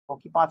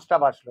কি 5টা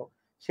বাঁচলো,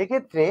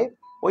 সেক্ষেত্রে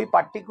ওই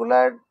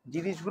পার্টিকুলার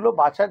জিনিসগুলো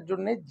বাঁচার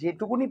জন্য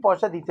যেটুকুনি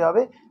পয়সা দিতে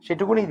হবে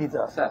সেটুকুনি দিতে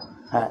হবে।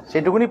 হ্যাঁ,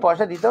 সেটুকুনি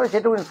পয়সা দিতে হবে,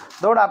 সেটুকুনি।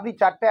 ধরুন আপনি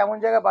 4টে এমন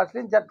জায়গায়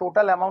বাঁচলেন যার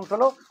টোটাল অ্যামাউন্ট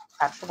হলো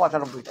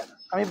 195 টাকা,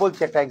 আমি বলছি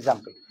একটা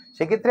এক্সাম্পল।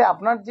 সেক্ষেত্রে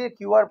আপনার যে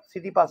কিউআর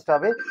সিটি পাসটা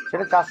হবে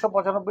সেটা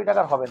 495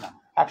 টাকার হবে না,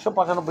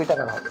 195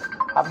 টাকার হবে।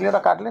 আপনি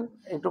ওটা কাটলেন,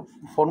 একটু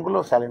ফোনগুলো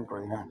সাইলেন্ট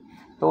করে দিন। হ্যাঁ,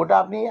 তো ওটা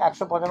আপনি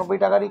 195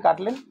 টাকারই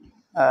কাটলেন।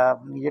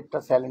 নিজেরটা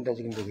সাইলেন্ট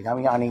আছে কিন্তু দেখি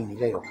আমি আনিনি,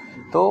 যাই হোক।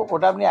 তো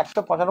ওটা আপনি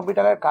 195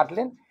 টাকায়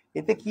কাটলেন।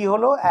 এতে কি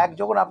হলো,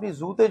 যখন আপনি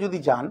জুতে যদি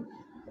যান,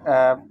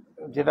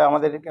 যেটা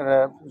আমাদের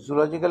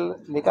জুলজিক্যাল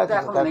লেখা আছে,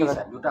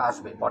 জুটা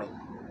আসবে পরে,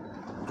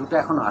 জুটা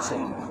এখন আসে,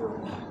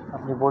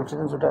 আপনি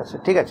বলছিলেন জুটা আছে,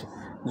 ঠিক আছে।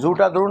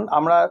 জুটা ধরুন,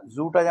 আমরা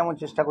জুটা যেমন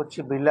চেষ্টা করছি,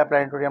 বিড়লা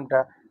প্ল্যানেটোরিয়ামটা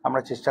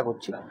আমরা চেষ্টা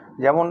করছি,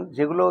 যেমন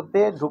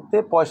যেগুলোতে ঢুকতে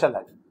পয়সা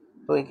লাগে।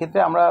 তো এক্ষেত্রে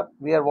আমরা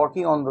we are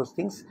working on those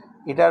things.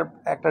 এটার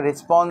একটা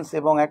রেসপন্স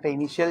এবং একটা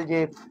ইনিশিয়াল যে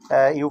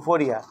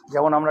ইউফোরিয়া,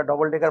 যেমন আমরা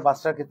ডবল ডেকার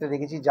বাসটার ক্ষেত্রে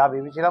দেখেছি, যা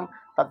ভেবেছিলাম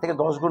তার থেকে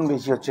 10 গুণ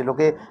বেশি হচ্ছে,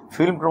 লোকে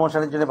ফিল্ম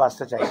প্রমোশনের জন্য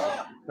বাসটা চাইছে,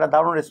 এটা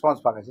দারুণ রেসপন্স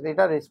পাওয়া গেছে।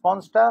 এটা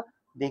রেসপন্সটা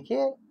দেখে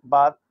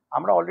বা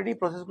আমরা অলরেডি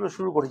প্রসেসগুলো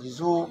শুরু করেছি,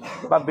 জু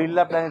বা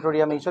বিড়লা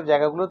প্ল্যানেটোরিয়াম এইসব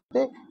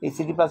জায়গাগুলোতে এই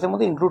সিটি প্লাসের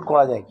মধ্যে ইনক্লুড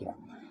করা যায় কিনা।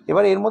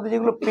 এবার এর মধ্যে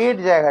যেগুলো পেড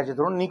জায়গা আছে,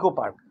 ধরুন নিকো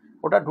পার্ক,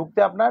 ওটা ঢুকতে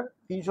আপনার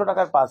 300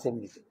 টাকার পাস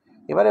এমনিতে।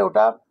 এবারে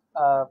ওটা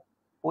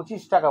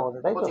 25 টাকা বলে,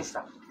 তাই তো?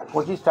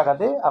 25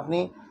 টাকাতে আপনি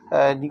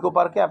নিকো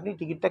পার্কে আপনি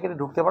টিকিটটা কেটে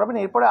ঢুকতে পারবেন।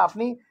 এরপরে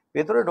আপনি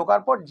ভেতরে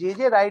ঢোকার পর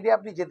যে রাইডে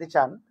আপনি যেতে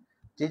চান,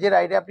 যে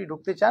রাইডে আপনি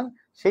ঢুকতে চান,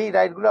 সেই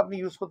রাইডগুলো আপনি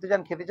ইউজ করতে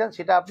চান, খেতে চান,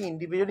 সেটা আপনি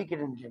ইন্ডিভিজুয়ালি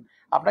কেটে নিচ্ছেন।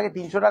 আপনাকে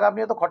 300 টাকা আপনি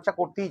হয়তো খরচা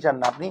করতেই চান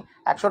না, আপনি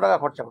 100 টাকা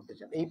খরচা করতে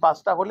চান। এই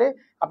পাসটা হলে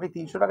আপনি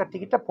 300 টাকার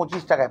টিকিটটা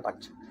 25 টাকায়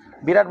পাচ্ছেন।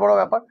 বিরাট বড়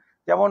ব্যাপার।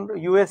 যেমন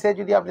ইউএসএ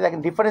যদি আপনি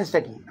দেখেন, ডিফারেন্সটা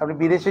কি, আপনি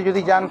বিদেশে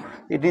যদি যান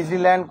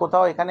ডিজনিল্যান্ড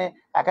কোথাও, এখানে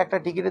একটা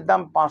টিকিটের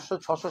দাম 500,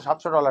 600,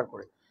 700 ডলার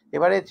করে।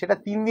 এবারে সেটা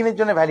 3 দিনের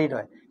জন্য ভ্যালিড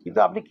হয়, কিন্তু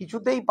আপনি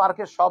কিছুতেই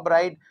পার্কের সব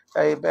রাইড,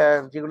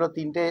 যেগুলো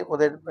 3টে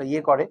ওদের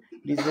করে,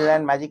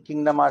 ডিজনিল্যান্ড, ম্যাজিক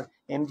কিংডম আর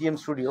এমজিএম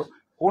স্টুডিও,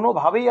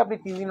 কোনোভাবেই আপনি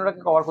 3 দিন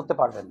ওটাকে কভার করতে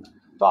পারবেন না।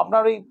 তো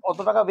আপনার ওই অত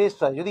টাকা ওয়েস্ট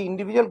হয়। যদি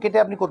ইন্ডিভিজুয়াল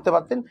কেটে আপনি করতে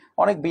পারতেন,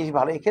 অনেক বেশি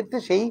ভালো। এক্ষেত্রে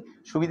সেই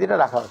সুবিধাটা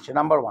রাখা হচ্ছে,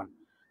 নাম্বার 1।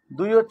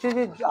 2 হচ্ছে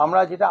যে আমরা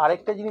যেটা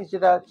আরেকটা জিনিস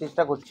যেটা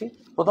চেষ্টা করছি,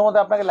 প্রথমত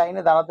আপনাকে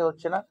লাইনে দাঁড়াতে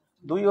হচ্ছে না।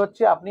 2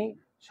 হচ্ছে আপনি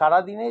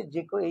সারাদিনে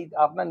এই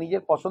আপনার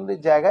নিজের পছন্দের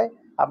জায়গায়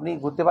আপনি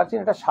ঘুরতে পারছেন।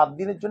 এটা 7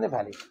 দিনের জন্য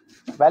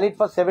ভ্যালিড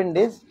ফর 7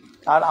 days।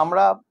 আর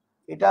আমরা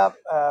এটা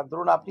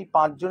ধরুন আপনি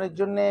 5 জনের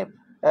জন্যে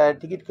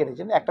টিকিট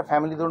কেটেছেন, একটা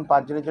ফ্যামিলি ধরুন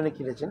 5 জনের জন্য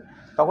কিনেছেন,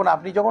 তখন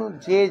আপনি যখন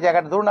যে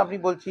জায়গাটা, ধরুন আপনি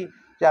বলছি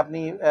যে আপনি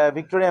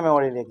ভিক্টোরিয়া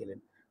মেমোরিয়ালে গেলেন,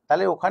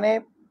 তাহলে ওখানে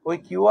ওই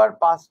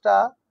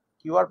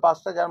কিউআর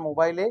পাসটা যার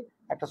মোবাইলে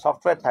একটা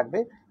সফটওয়্যার থাকবে,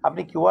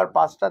 আপনি কিউআর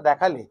পাসটা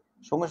দেখালে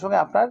সঙ্গে সঙ্গে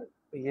আপনার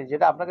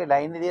যেটা আপনাকে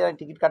লাইনে দিয়ে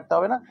টিকিট কাটতে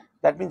হবে না,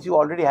 that means you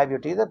already have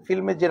your ticket.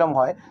 ফিল্মের যেরকম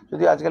হয়,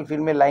 যদিও আজকাল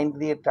ফিল্মের লাইন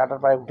দিয়ে টাটার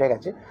পায়ে উঠে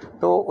গেছে,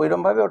 তো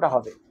ওইরকমভাবে ওটা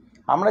হবে।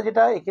 আমরা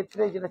যেটা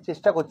এক্ষেত্রে যেটা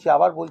চেষ্টা করছি,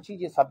 আবার বলছি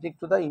যে subject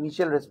to the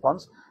initial response,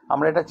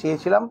 আমরা এটা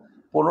চেয়েছিলাম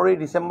 15ই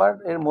ডিসেম্বর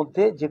এর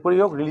মধ্যে যে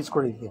করেই হোক রিলিজ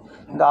করে দিতে।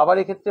 কিন্তু আবার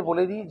এক্ষেত্রে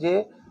বলে দিই যে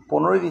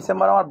 15ই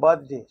ডিসেম্বর আমার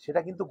বার্থডে, সেটা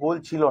কিন্তু গোল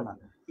ছিল না।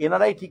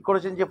 এনারাই ঠিক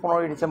করেছেন যে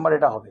 15ই ডিসেম্বর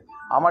এটা হবে,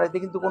 আমার এতে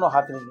কিন্তু কোনো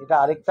হাত নেই। এটা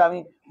আরেকটা আমি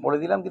বলে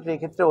দিলাম, কিন্তু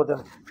এক্ষেত্রে হতে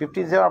হবে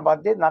 15th December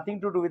birthday, nothing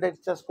to do with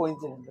its just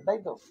coincident, তাই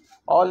তো?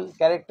 All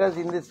characters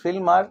in this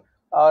film are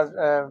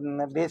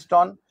based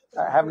on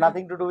have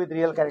nothing to do with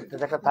real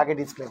characters, একটা থাকে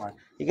ডিসক্লেমার।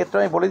 এক্ষেত্রে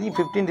আমি বলে দিই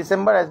 15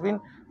 December has been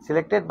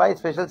selected by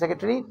special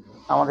secretary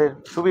আমাদের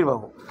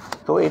সুবীরবাবু।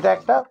 তো এটা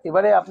একটা।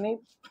 এবারে আপনি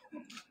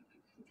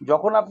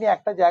যখন আপনি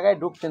একটা জায়গায়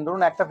ঢুকছেন,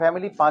 ধরুন একটা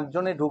ফ্যামিলি 5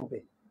 জনে ঢুকবে,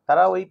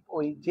 তারা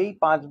ওই যেই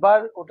 5 বার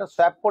ওটা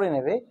সোয়াপ করে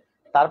নেবে,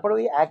 তারপরে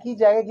ওই একই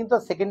জায়গায় কিন্তু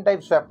সেকেন্ড টাইম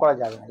সোয়াপ করা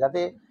যাবে না।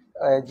 যাতে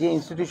যে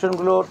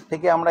ইনস্টিটিউশনগুলোর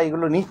থেকে আমরা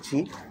এগুলো নিচ্ছি,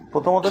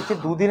 প্রথমত হচ্ছে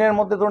 2 দিনের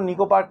মধ্যে, ধরুন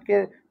নিকো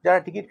পার্কের যারা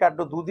টিকিট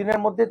কাটলো 2 দিনের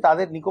মধ্যে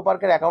তাদের নিকো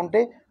পার্কের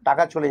অ্যাকাউন্টে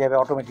টাকা চলে যাবে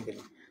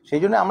অটোমেটিক্যালি।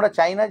 সেই জন্য আমরা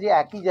চাই না যে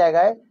একই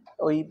জায়গায়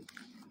ওই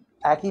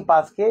একই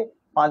পাসকে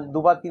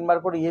 2বার 3বার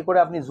করে করে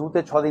আপনি জুতে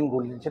 6 দিন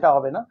ঘুরলেন, সেটা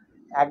হবে না।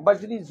 একবার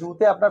যদি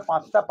জুতে আপনার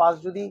 5টা পাস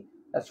যদি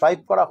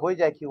সোয়াইপ করা হয়ে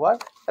যায় কিউআর,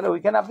 তাহলে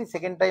ওইখানে আপনি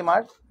সেকেন্ড টাইম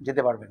আর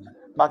যেতে পারবেন না,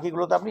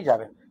 বাকিগুলোতে আপনি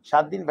যাবেন।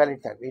 7 দিন ভ্যালিড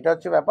থাকবে, এটা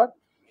হচ্ছে ব্যাপার।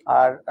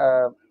 আর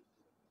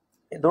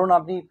ধরুন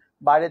আপনি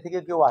বাইরে থেকে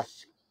কেউ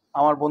আসছে,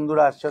 আমার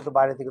বন্ধুরা আসছে হয়তো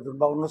বাইরে থেকে, ধরুন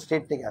বা অন্য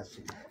স্টেট থেকে আসছে,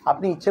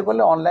 আপনি ইচ্ছে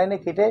করলে অনলাইনে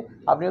কেটে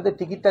আপনি ওদের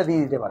টিকিটটা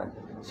দিয়ে দিতে পারেন।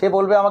 সে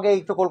বলবে আমাকে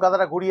একটু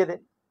কলকাতাটা ঘুরিয়ে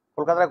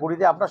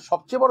দে, আপনার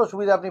সবচেয়ে বড়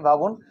সুবিধা, আপনি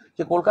ভাবুন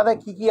যে কলকাতায়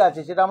কী কী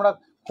আছে, সেটা আমরা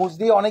খোঁজ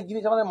দিয়ে অনেক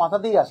জিনিস আমাদের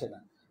মাথাতেই আসে না।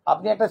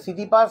 আপনি একটা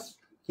সিটি পাস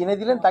কিনে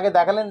দিলেন, তাকে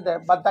দেখালেন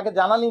বা তাকে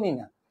জানালেনই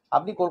না,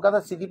 আপনি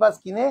কলকাতার সিটি পাস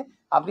কিনে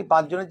আপনি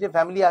 5 জনের যে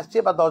ফ্যামিলি আসছে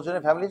বা 10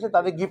 জনের ফ্যামিলি আসছে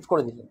তাদের গিফট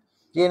করে দিলেন,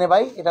 যে এনে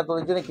ভাই এটা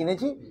তোদের জন্য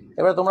কিনেছি,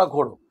 এবারে তোমরা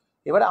ঘোরো।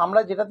 এবারে আমরা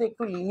যেটাতে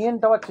একটু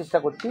লিনিয়েন্ট হওয়ার চেষ্টা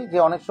করছি, যে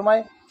অনেক সময়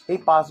এই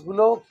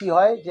পাসগুলো কি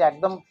হয় যে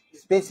একদম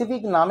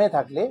স্পেসিফিক নামে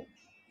থাকলে,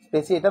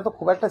 এটা তো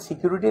খুব একটা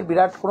সিকিউরিটির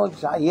বিরাট কোনো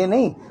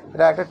নেই,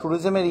 এটা একটা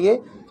ট্যুরিজমের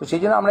তো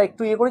সেই জন্য আমরা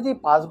একটু করেছি এই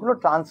পাসগুলো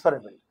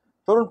ট্রান্সফারেবল।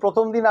 ধরুন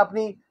প্রথম দিন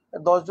আপনি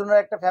 10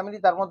 জনের একটা ফ্যামিলি,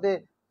 তার মধ্যে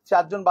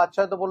 4 জন বাচ্চা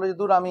হয়তো বললো যে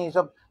দূর আমি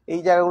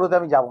এই জায়গাগুলোতে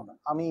আমি যাবো না,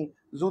 আমি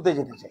জুতে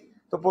যেতে চাই।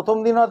 তো প্রথম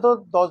দিন হয়তো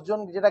 10 জন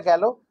যেটা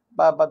গেল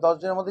বা 10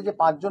 জনের মধ্যে যে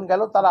 5 জন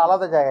গেল তারা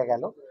আলাদা জায়গায়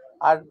গেল,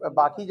 আর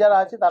বাকি যারা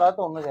আছে তারা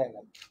হয়তো অন্য জায়গায়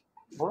গেল,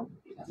 বলুন।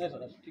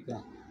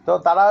 তো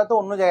তারা হয়তো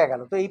অন্য জায়গায়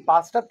গেল। তো এই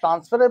পাসটা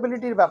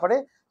ট্রান্সফারেবিলিটির ব্যাপারে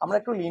আমরা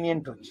একটু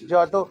লিনিয়েন্ট হচ্ছি, যে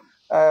হয়তো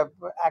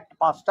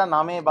 5টা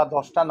নামে বা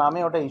 10টা নামে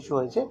ওটা ইস্যু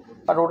হয়েছে,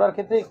 আর ওটার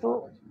ক্ষেত্রে একটু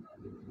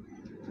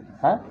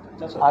হ্যাঁ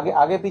আগে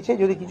আগে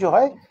পিছিয়ে যদি কিছু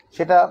হয়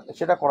সেটা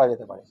সেটা করা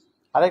যেতে পারে।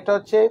 আরেকটা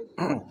হচ্ছে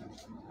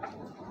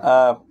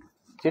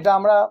যেটা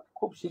আমরা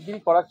খুব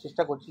শিগগিরই করার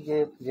চেষ্টা করছি,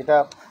 যেটা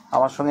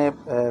আমার সঙ্গে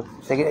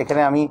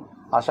এখানে আমি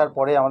আসার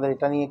পরে আমাদের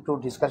এটা নিয়ে একটু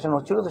ডিসকাশন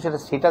হচ্ছিল, তো সেটা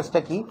স্টেটাসটা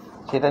কী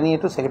সেটা নিয়ে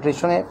একটু সেক্রেটারির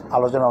সঙ্গে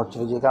আলোচনা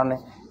হচ্ছিল, যে কারণে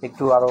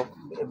একটু আরও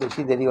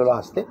বেশি দেরি হলো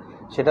আসতে।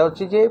 সেটা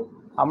হচ্ছে যে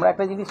আমরা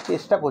একটা জিনিস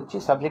চেষ্টা করছি,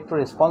 সাবজেক্ট টু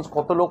রেসপন্স,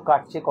 কত লোক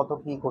কাটছে, কত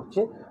কী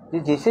করছে,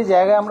 যে সে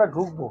জায়গায় আমরা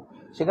ঢুকবো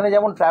সেখানে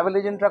যেমন ট্রাভেল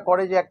এজেন্টরা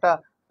করে, যে একটা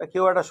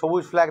কেউ একটা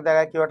সবুজ ফ্ল্যাগ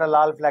দেখায়, কেউ একটা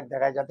লাল ফ্ল্যাগ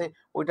দেখায়, যাতে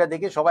ওইটা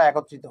দেখে সবাই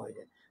একত্রিত হয়ে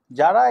যায়।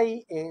 যারা এই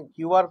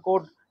কিউআর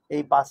কোড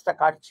এই পাসটা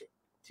কাটছে,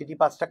 সিটি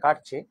পাসটা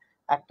কাটছে,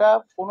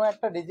 কোনো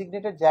একটা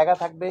ডেজিগনেটেড জায়গা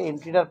থাকবে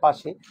এন্ট্রিটার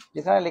পাশে,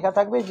 যেখানে লেখা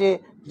থাকবে যে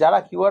যারা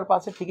কিউআর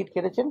পাসের টিকিট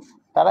কেটেছেন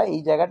তারা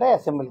এই জায়গাটায়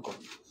অ্যাসেম্বল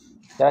করুন,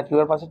 যারা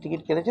কিউআর পাসের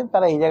টিকিট কেটেছেন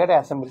তারা এই জায়গাটায়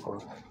অ্যাসেম্বল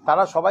করুন।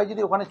 তারা সবাই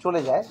যদি ওখানে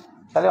চলে যায়,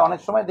 তাহলে অনেক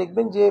সময়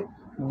দেখবেন যে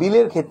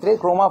বিলের ক্ষেত্রে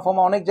ক্রোমা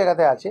ফোমা অনেক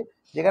জায়গাতে আছে,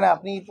 যেখানে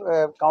আপনি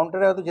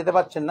কাউন্টারে হয়তো যেতে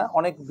পারছেন না,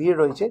 অনেক ভিড়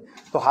রয়েছে,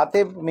 তো হাতে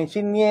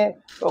মেশিন নিয়ে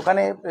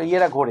ওখানে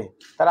ইয়েরা ঘোরে,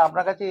 তারা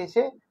আপনার কাছে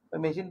এসে ওই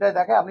মেশিনটায়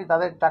দেখে, আপনি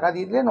তাদের টাকা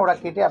দিয়ে দিলেন, ওরা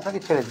কেটে আপনাকে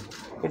ছেড়ে দিল,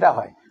 এটা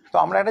হয়। তো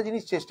আমরা একটা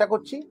জিনিস চেষ্টা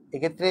করছি,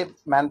 এক্ষেত্রে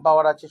ম্যান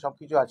পাওয়ার আছে, সব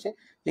কিছু আছে,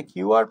 যে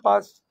কিউআর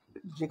পাস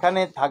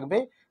যেখানে থাকবে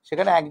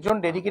সেখানে একজন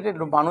ডেডিকেটেড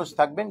মানুষ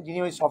থাকবেন, যিনি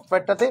ওই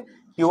সফটওয়্যারটাতে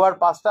কিউআর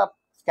পাসটা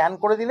স্ক্যান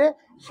করে দিলে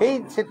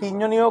সে 3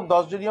 জনই হোক,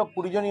 10 জনই হোক,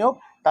 20 জনই হোক,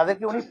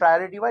 তাদেরকে উনি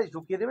প্রায়োরিটি ওয়াইজ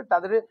ঢুকিয়ে দেবে।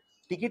 তাদের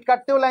টিকিট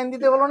কাটতেও লাইন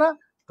দিতে হলো না,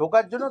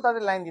 ঢোকার জন্য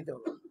তাদের লাইন দিতে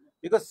হলো।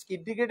 বিকজ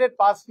ইন্টিগ্রেটেড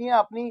পাস নিয়ে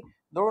আপনি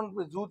ধরুন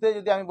জুতে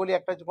যদি আমি বলি,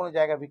 একটা কোনো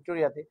জায়গা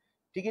ভিক্টোরিয়াতে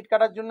টিকিট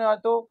কাটার জন্য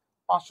হয়তো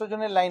 500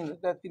 জনের লাইন,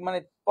 মানে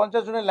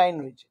 50 জনের লাইন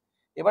রয়েছে।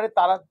 এবারে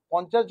তারা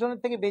 50 জনের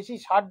থেকে বেশি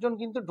 60 জন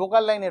কিন্তু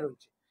ঢোকার লাইনে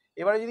রয়েছে।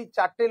 এবারে যদি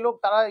 4টে লোক,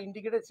 তারা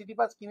ইন্টিগ্রেটেড সিটি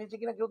পাস কিনেছে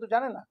কিনা কেউ তো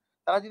জানে না,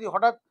 তারা যদি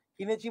হঠাৎ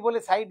কিনেছি বলে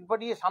সাইড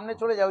বাড়িয়ে সামনে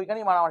চলে যায়,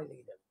 ওইখানেই মারামারি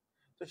লেগে যাবে।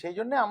 তো সেই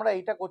জন্য আমরা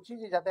এইটা করছি,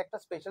 যে যাতে একটা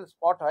স্পেশাল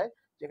স্পট হয়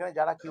যেখানে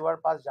যারা কিউআর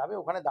পাস যাবে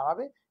ওখানে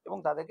দাঁড়াবে এবং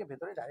তাদেরকে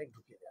ভেতরে ডাইরেক্ট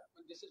ঢুকিয়ে দেওয়া।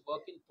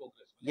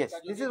 Yes,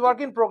 this is work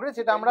in progress.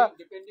 এটা আমরা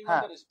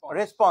হ্যাঁ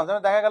রেসপন্স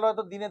দেখা গেল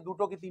হয়তো দিনে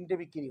 2টো কি 3টে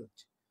বিক্রি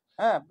হচ্ছে,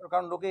 হ্যাঁ,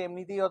 কারণ লোকে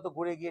এমনিতেই হয়তো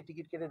ঘুরে গিয়ে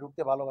টিকিট কেটে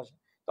ঢুকতে ভালোবাসে।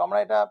 তো আমরা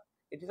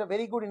it is a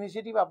very good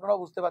initiative.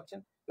 আপনারাও বুঝতে পারছেন,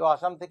 কেউ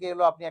আসাম থেকে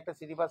এলো, আপনি একটা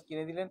সিটি পাস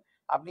কিনে দিলেন,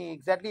 আপনি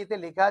এক্স্যাক্টলি এতে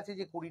লেখা আছে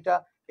যে 20টা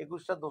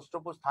 21টা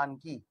দ্রষ্টব্য স্থান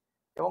কি,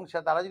 এবং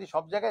তারা যদি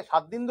সব জায়গায়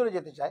 7 দিন ধরে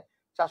যেতে চায়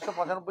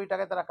 495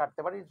 টাকায় তারা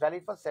কাটতে পারে। It's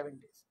valid for 7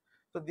 days।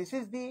 তো this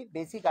is the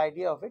basic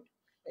idea of it.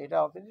 এটা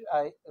অফিস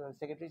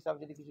সেক্রেটারি সাহেব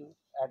যদি কিছু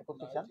অ্যাড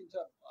করতে চান।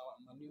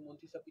 মাননীয়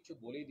মন্ত্রী সাহেব কিছু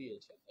বলেই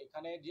দিয়েছেন।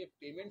 এখানে যে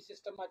পেমেন্ট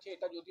সিস্টেম আছে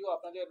এটা যদিও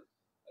আপনাদের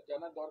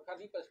জানার দরকার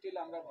নেই, বাট স্টিল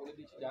আমরা বলে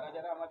দিচ্ছি, যারা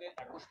যারা আমাদের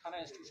 21খানা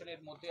ইনস্টিটিউশনের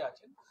মধ্যে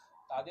আছেন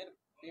তাদের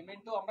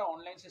পেমেন্টও আমরা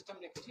অনলাইন সিস্টেম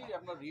রেখেছি,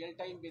 আপনার রিয়েল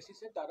টাইম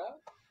বেসিসে তারা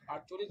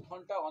 48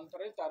 ঘন্টা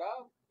অন্তরে তারা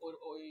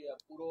ওই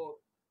পুরো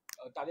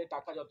তাদের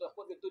টাকা যত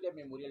মৃত্যুদের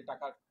মেমোরিয়াল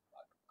টাকা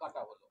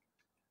কাটা হলো,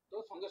 তো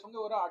সঙ্গে সঙ্গে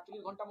ওরা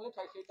 48 ঘন্টার মধ্যে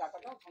সেই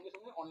টাকাটা সঙ্গে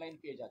সঙ্গে অনলাইন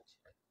পেয়ে যাচ্ছে।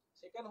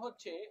 সেকেন্ড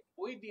হচ্ছে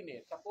ওই দিনে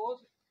সাপোজ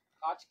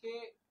আজকে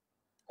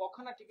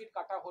কখানা টিকিট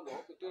কাটা হলো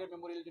ভিক্টোরিয়া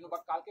মেমোরিয়াল জন্য, বা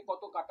কালকে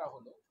কত কাটা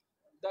হলো,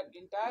 the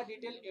entire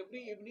detail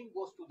every evening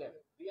goes to them,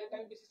 real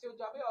time বেসিসেও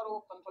যাবে, আর ও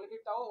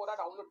কনসলিডেটটাও ওরা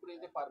ডাউনলোড করে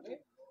নিতে পারবে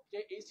যে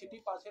এই সিটি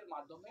পাসের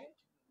মাধ্যমে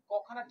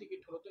কখানা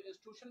টিকিট হলো। তো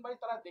ইনস্টিটিউশন ওয়াইজ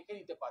তারা দেখে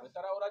নিতে পারবে,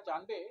 ওরা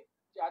জানবে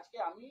যে আজকে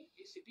আমি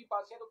এই সিটি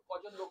পাসের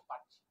কজন লোক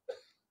পাচ্ছি।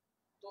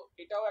 তো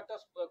এটাও একটা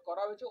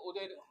করা হয়েছে,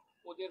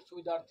 ওদের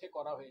সুবিধার্থে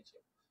করা হয়েছে।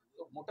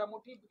 তো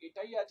মোটামুটি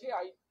এটাই আছে।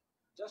 আই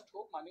জাস্ট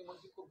হোপ, মাননীয়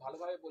মন্ত্রী খুব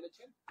ভালোভাবে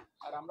বলেছেন,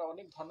 আর আমরা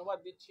অনেক ধন্যবাদ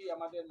দিচ্ছি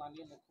আমাদের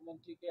মাননীয়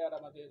মুখ্যমন্ত্রীকে আর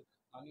আমাদের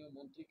মাননীয়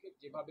মন্ত্রীকে,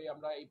 যেভাবে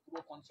আমরা এই পুরো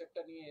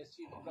কনসেপ্টটা নিয়ে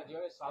এসেছি, আমরা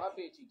যেভাবে সাড়া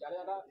পেয়েছি। যারা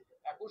যারা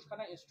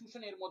 21খানা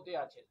ইনস্টিটিউশন এর মধ্যে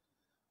আছেন,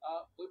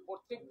 ওই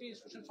প্রত্যেকটি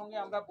ইনস্টিটিউশন সঙ্গে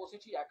আমরা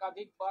বসেছি,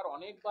 একাধিকবার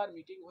অনেকবার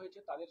মিটিং হয়েছে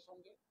তাদের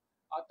সঙ্গে,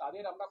 আর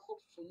তাদের আমরা খুব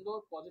সুন্দর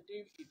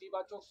পজিটিভ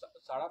ইতিবাচক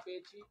সাড়া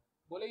পেয়েছি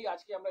বলেই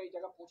আজকে আমরা এই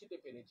জায়গা পৌঁছতে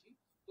পেরেছি।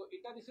 তো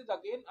এটা দিস ইজ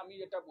আগেন, আমি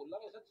যেটা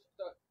বললাম, এটা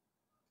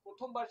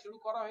প্রথমবার শুরু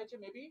করা হয়েছে,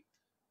 মেবি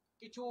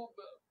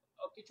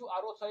কিছু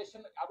আরো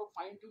সাজেশন, আরো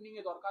ফাইন টিউনিং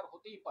এর দরকার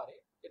হতেই পারে,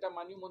 এটা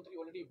মাননীয় মন্ত্রী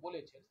অলরেডি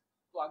বলেছেন।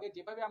 তো আগে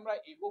যেভাবে আমরা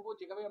এগোবো,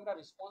 যেভাবে আমরা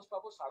রেসপন্স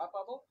পাবো, সাড়া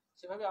পাবো,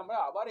 সেভাবে আমরা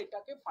আবার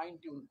এটাকে ফাইন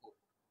টিউন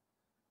করবো।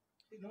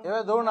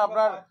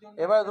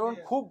 এবার ধরুন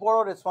খুব বড়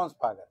রেসপন্স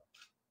পাওয়া গেল,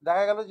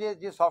 দেখা গেল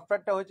যে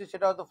সফটওয়্যারটা হয়েছে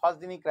সেটা হয়তো ফার্স্ট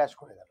দিনই ক্র্যাশ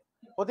করে গেল,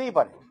 হতেই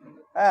পারে,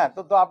 হ্যাঁ।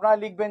 তো আপনারা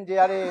লিখবেন যে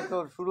আরে তো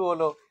শুরু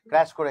হলো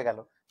ক্র্যাশ করে গেল,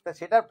 তা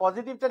সেটার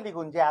পজিটিভটা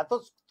লিখুন যে এত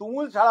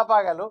তুমুল ছাড়া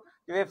পাওয়া গেল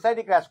যে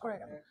ওয়েবসাইটই ক্র্যাশ করে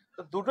গেল।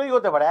 তো দুটোই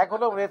হতে পারে, এক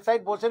হলো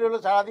ওয়েবসাইট বসে রইলো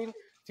সারাদিন,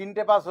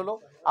 3টে পাস হলো,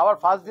 আবার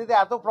ফার্স্ট দিতে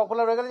এত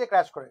পপুলার হয়ে গেল যে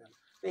ক্র্যাশ করে গেল।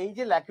 তো এই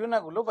যে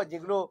ল্যাকিউনাগুলো বা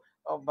যেগুলো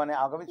মানে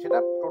আগামী, সেটা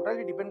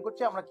টোটালি ডিপেন্ড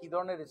করছে আমরা কি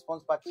ধরনের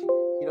রেসপন্স পাচ্ছি,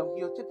 কিরকম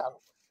কি হচ্ছে তার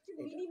উপর।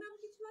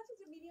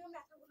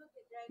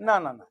 না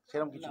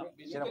সেরকম কিছু,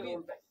 সেরকম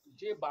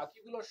যে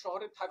বাকিগুলো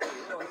শহরে থাকে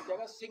অনেক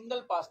জায়গায়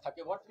সিঙ্গেল পাস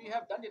থাকে। হোয়াট উই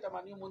হ্যাভ ডান, যেটা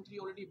মাননীয় মন্ত্রী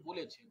অলরেডি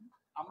বলেছেন,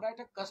 আমরা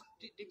একটা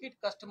টিকিট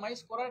কাস্টমাইজ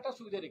করার একটা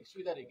সুবিধা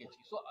রেখেছি।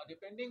 সো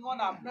ডিপেন্ডিং অন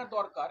আপনার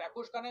দরকার,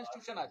 21খানা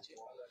ইনস্টিটিউশন আছে,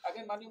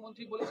 আগের মাননীয়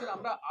মন্ত্রী বলেছেন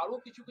আমরা আরো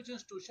কিছু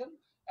institution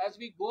as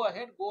we go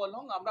ahead go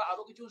along আমরা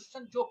আরো কিছু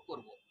ইনস্টিটিউশন যোগ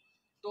করব।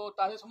 তো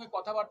তাদের সঙ্গে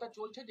কথাবার্তা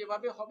চলছে,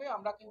 যেভাবে হবে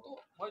আমরা কিন্তু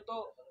হয়তো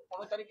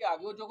 15 তারিখে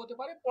আগেও যোগ হতে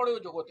পারে, পরেও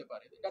যোগ হতে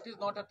পারে, that is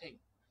not a thing.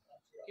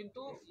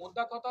 কিন্তু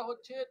মোদ্দা কথা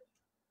হচ্ছে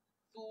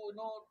টু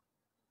নো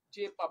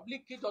যে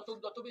পাবলিককে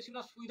যত বেশি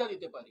না সুবিধা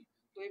দিতে পারি।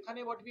 তো এখানে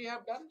what we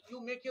have done, you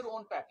make your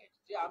own package,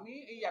 যে আমি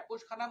এই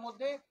 21খানার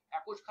মধ্যে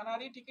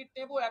 21খানারই টিকিট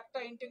নেবো, একটা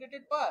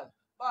ইন্টিগ্রেটেড পাস,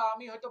 বা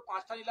আমি হয়তো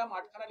 5টা নিলাম,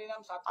 8খানা নিলাম,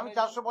 7খানা আমি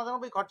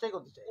 495 খরচাই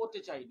করতে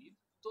চাইনি।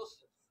 তো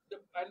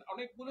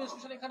অনেকগুলো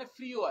ইনস্টিটিউশন এখানে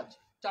ফ্রিও আছে,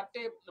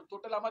 4টে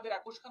টোটাল আমাদের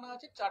 21খানা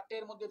আছে,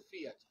 4টের মধ্যে ফ্রি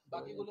আছে,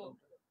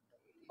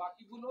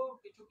 বাকিগুলো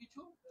কিছু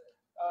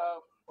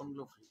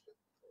কোনগুলো ফ্রি?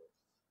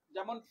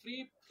 যেমন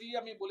ফ্রি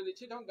আমি বলে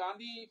দিচ্ছি, যেমন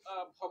গান্ধী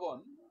ভবন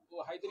ও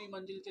হায়দারি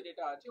মঞ্জিলতে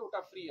যেটা আছে ওটা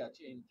ফ্রি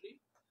আছে entry.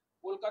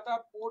 Kolkata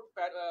port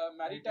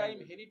maritime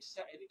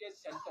heritage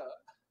centre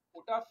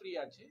ওটা ফ্রি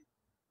আছে।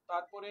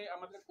 তারপরে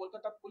আমাদের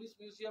কলকাতা পুলিশ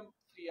মিউজিয়াম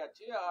ফ্রি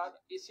আছে, আর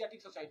এশিয়াটিক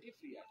সোসাইটি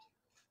ফ্রি আছে।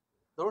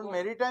 ধরুন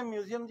মেরিটাইম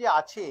মিউজিয়াম যে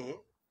আছে,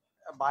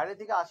 বাইরে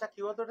থেকে আসা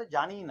কেউ তো এটা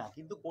জানি না,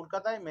 কিন্তু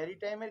কলকাতায়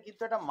মেরিটাইমের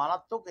কিন্তু একটা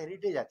মারাত্মক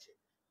হেরিটেজ আছে।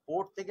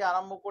 পোর্ট থেকে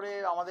আরম্ভ করে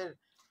আমাদের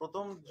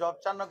প্রথম জব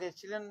চান্নক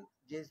এসেছিলেন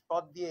যে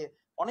পথ দিয়ে,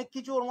 অনেক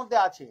কিছু ওর মধ্যে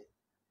আছে,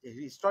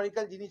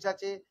 হিস্টোরিক্যাল জিনিস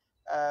আছে,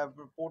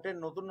 পোর্টের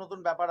নতুন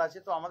ব্যাপার আছে।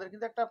 তো আমাদের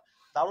কিন্তু একটা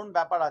দারুণ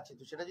ব্যাপার আছে,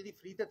 তো সেটা যদি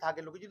ফ্রিতে থাকে,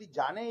 লোকে যদি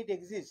জানে ইট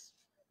এক্সিস্ট,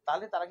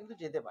 তাহলে তারা কিন্তু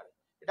যেতে পারে।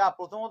 এটা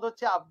প্রথমত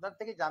হচ্ছে আপনার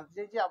থেকে জানতে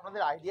চাই যে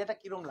আপনাদের আইডিয়াটা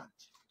কিরম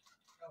লাগছে।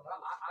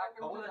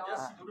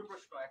 দুটো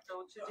প্রশ্ন, একটা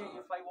হচ্ছে যে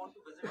if I want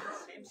to visit the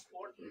same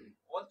spot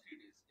all 3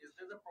 days, is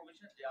there a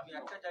provision যে আমি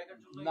একটা জায়গার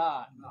জন্য না,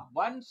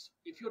 once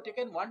if you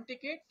taken one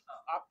ticket,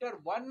 after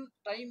one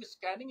time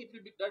scanning it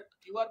will be that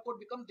QR code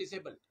become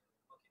disabled.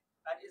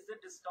 And is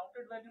there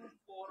discounted value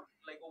for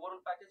like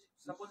overall package?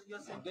 Suppose you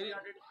are saying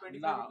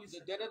 325 Now rupees.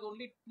 there is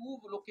only 2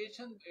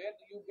 locations where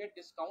you get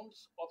discounts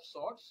of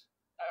sorts.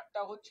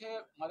 একটা হচ্ছে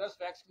mother's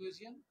wax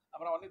museum,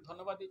 আমরা অনেক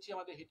ধন্যবাদ দিচ্ছি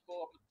আমাদের হিটকো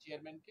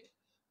চেয়ারম্যানকে,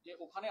 যে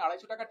ওখানে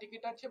 250 টাকা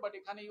টিকিট আছে, বাট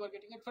এখানে you are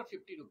getting it for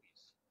 50 rupees.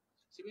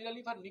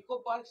 Similarly for Nicco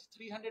park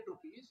 300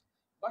 rupees,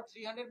 but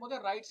 300 মধ্যে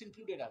রাইডস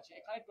ইনক্লুডেড আছে।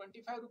 এখানে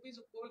 25 রুপিস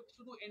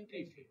শুধু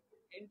এন্ট্রি ফি।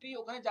 এন্ট্রি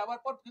ওখানে যাওয়ার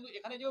পর কিন্তু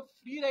এখানে যে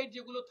ফ্রি রাইড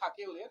যেগুলো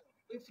থাকে ওদের,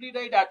 ওই ফ্রি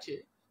রাইড আছে,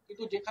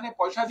 কিন্তু যেখানে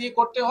পয়সা দিয়ে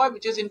করতে হয়,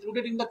 which is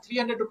included in the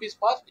 300 rupees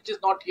pass, which is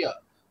not here,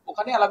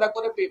 ওখানে আলাদা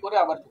করে পে করে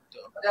আবার ঢুকতে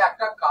হবে। আচ্ছা,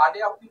 একটা কার্ডে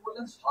আপনি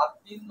বললেন 7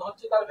 দিন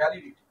হচ্ছে তার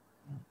ভ্যালিডিটি।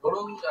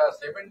 ধরুন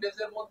 7 ডেজ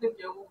এর মধ্যে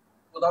কেউ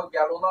কোথাও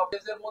গেল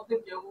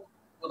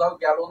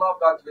না,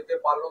 বা যেতে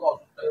পারলো না,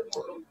 অসুস্থ হয়ে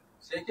পড়লো,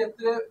 সেই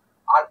ক্ষেত্রে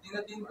 8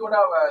 দিনের দিন কি ওটা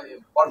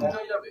ফরফিট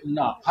হয়ে যাবে?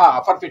 না, হ্যাঁ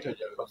ফরফিট হয়ে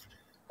যাবে,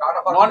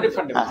 নন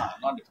রিফান্ডেবল।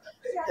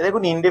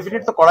 দেখুন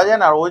ইনডেফিনিট তো করা যায়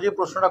না। আর ও যে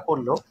প্রশ্নটা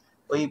করলো,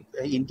 ওই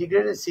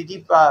ইন্টিগ্রেটেড সিটি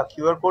বা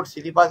কিউআর কোড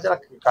সিটি পাস যারা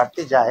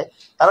কাটতে যায়,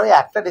 তারা ওই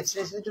একটা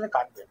ডেস্টিনেশনের জন্য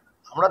কাটবে না।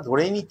 আমরা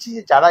ধরেই নিচ্ছি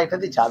যে যারা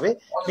এটাতে যাবে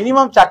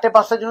মিনিমাম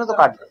 4-5টার জন্য তো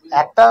কাটবে,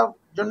 একটা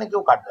জন্য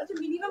কেউ কাটবে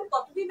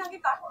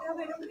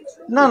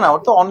না। না,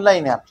 ওর তো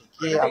অনলাইনে আপনি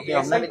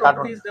অনলাইনে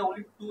কাটুন। is the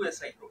only 2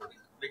 SI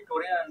properties,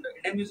 Victoria and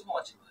Indian Museum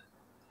আছে,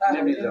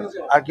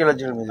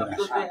 archaeological museum,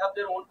 because they have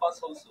their own pass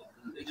also,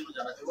 এই জন্য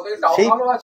জানা সেই